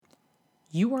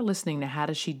You are listening to How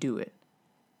Does She Do It?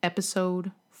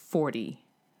 Episode 40.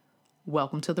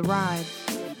 Welcome to the ride.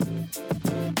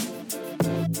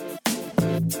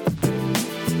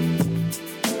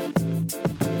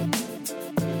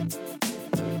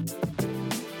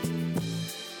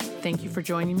 Thank you for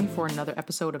joining me for another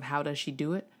episode of How Does She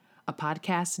Do It? A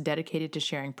podcast dedicated to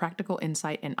sharing practical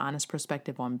insight and honest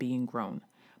perspective on being grown.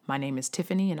 My name is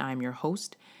Tiffany and I'm your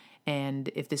host. And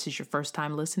if this is your first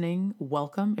time listening,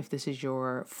 welcome. If this is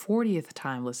your 40th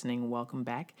time listening, welcome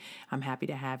back. I'm happy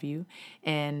to have you.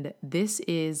 And this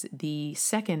is the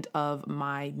second of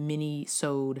my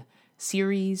mini-sode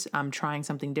series. I'm trying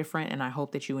something different and I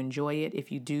hope that you enjoy it.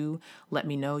 If you do, let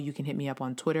me know. You can hit me up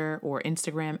on Twitter or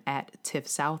Instagram at Tiff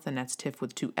South, and that's Tiff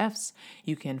with 2 F's.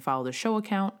 You can follow the show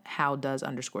account,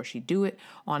 howdoes_she-do-it,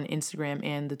 on Instagram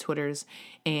and the Twitters.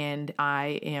 And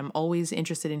I am always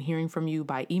interested in hearing from you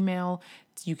by email.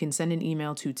 You can send an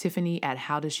email to Tiffany at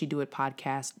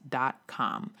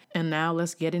howdoesshedoitpodcast.com. And now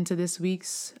let's get into this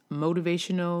week's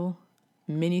motivational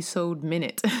mini-sode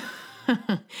minute.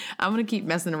 I'm going to keep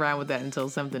messing around with that until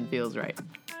something feels right.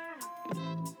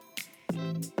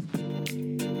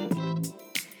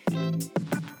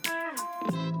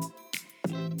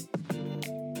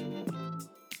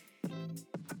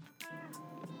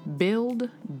 Build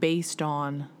based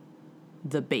on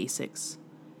the basics.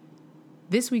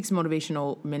 This week's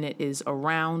motivational minute is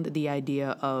around the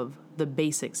idea of the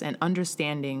basics and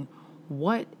understanding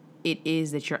what it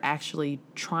is that you're actually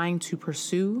trying to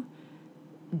pursue.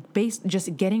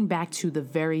 Just getting back to the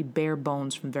very bare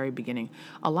bones from the very beginning.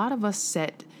 A lot of us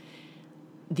set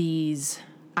these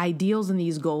ideals and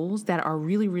these goals that are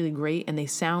really, really great and they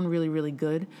sound really, really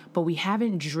good, but we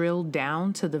haven't drilled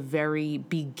down to the very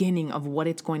beginning of what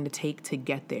it's going to take to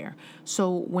get there.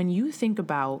 So when you think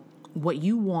about what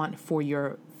you want for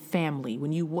your family,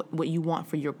 what you want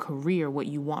for your career, what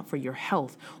you want for your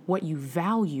health, what you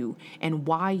value, and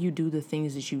why you do the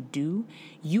things that you do,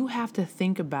 you have to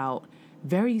think about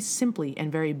very simply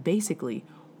and very basically,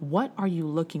 what are you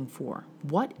looking for?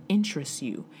 What interests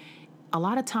you? A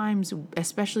lot of times,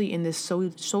 especially in this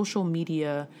social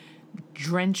media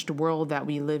drenched world that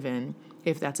we live in,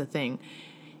 if that's a thing,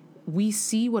 we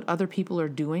see what other people are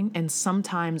doing and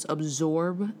sometimes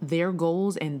absorb their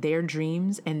goals and their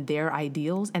dreams and their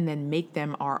ideals and then make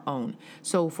them our own.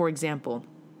 So, for example,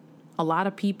 a lot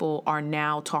of people are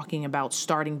now talking about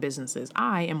starting businesses.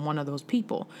 I am one of those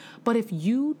people. But if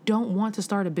you don't want to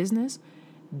start a business,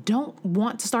 don't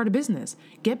want to start a business.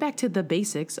 Get back to the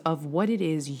basics of what it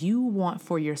is you want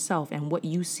for yourself and what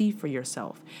you see for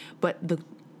yourself. But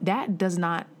that does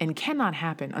not and cannot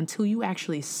happen until you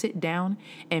actually sit down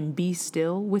and be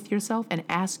still with yourself and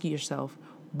ask yourself,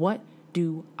 what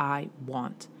do I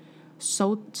want?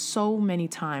 So many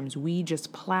times we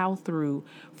just plow through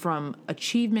from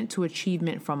achievement to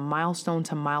achievement, from milestone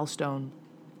to milestone,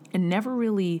 and never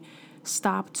really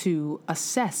stop to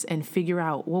assess and figure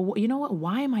out, well, you know what?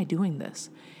 Why am I doing this?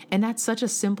 And that's such a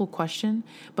simple question,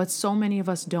 but so many of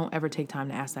us don't ever take time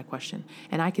to ask that question.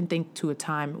 And I can think to a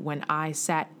time when I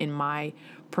sat in my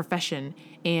profession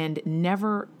and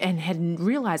had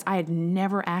realized I had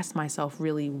never asked myself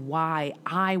really why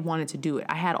I wanted to do it.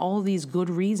 I had all these good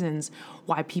reasons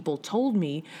why people told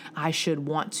me I should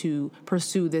want to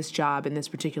pursue this job in this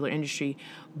particular industry,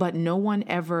 but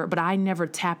I never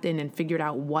tapped in and figured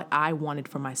out what I wanted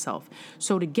for myself.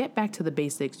 So to get back to the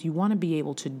basics, you want to be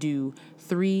able to do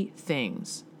 3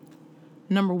 things.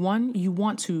 Number 1, you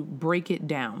want to break it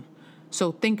down.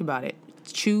 So think about it.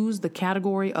 Choose the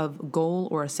category of goal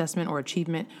or assessment or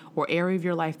achievement or area of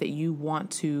your life that you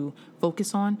want to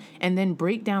focus on, and then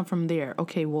break down from there.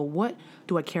 Okay, well, what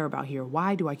do I care about here?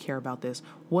 Why do I care about this?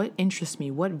 What interests me?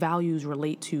 What values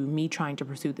relate to me trying to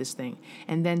pursue this thing?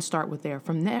 And then start with there.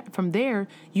 From there,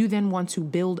 you then want to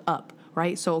build up,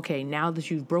 right? So, okay, now that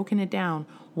you've broken it down,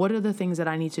 what are the things that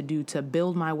I need to do to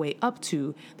build my way up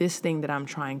to this thing that I'm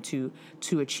trying to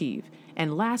achieve?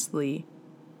 And lastly,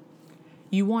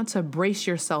 you want to brace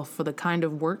yourself for the kind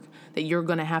of work that you're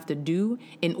going to have to do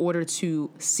in order to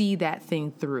see that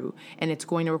thing through. And it's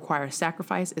going to require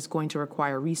sacrifice. It's going to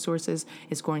require resources.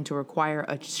 It's going to require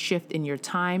a shift in your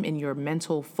time, in your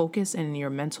mental focus, and in your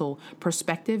mental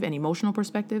perspective and emotional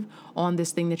perspective on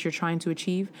this thing that you're trying to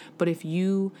achieve. But if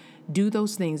you do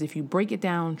those things, if you break it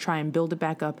down, try and build it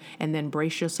back up, and then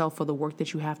brace yourself for the work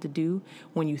that you have to do,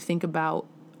 when you think about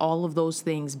all of those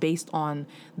things based on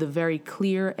the very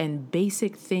clear and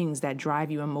basic things that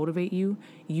drive you and motivate you,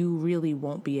 you really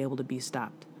won't be able to be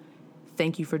stopped.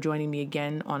 Thank you for joining me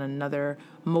again on another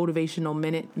Motivational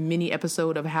Minute mini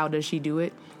episode of How Does She Do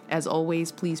It? As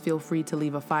always, please feel free to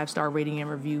leave a 5-star rating and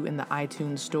review in the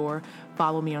iTunes store.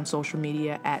 Follow me on social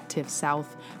media at Tiff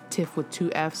South, Tiff with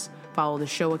 2 Fs. Follow the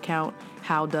show account,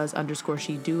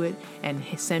 howdoes_she-do-it, and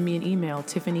send me an email,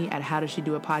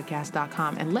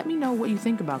 tiffany@howdoesshedoitpodcast.com, and let me know what you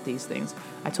think about these things.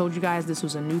 I told you guys this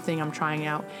was a new thing I'm trying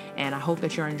out, and I hope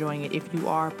that you're enjoying it. If you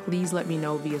are, please let me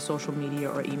know via social media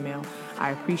or email.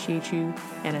 I appreciate you,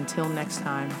 and until next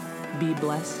time, be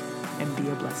blessed and be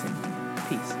a blessing.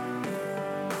 Peace.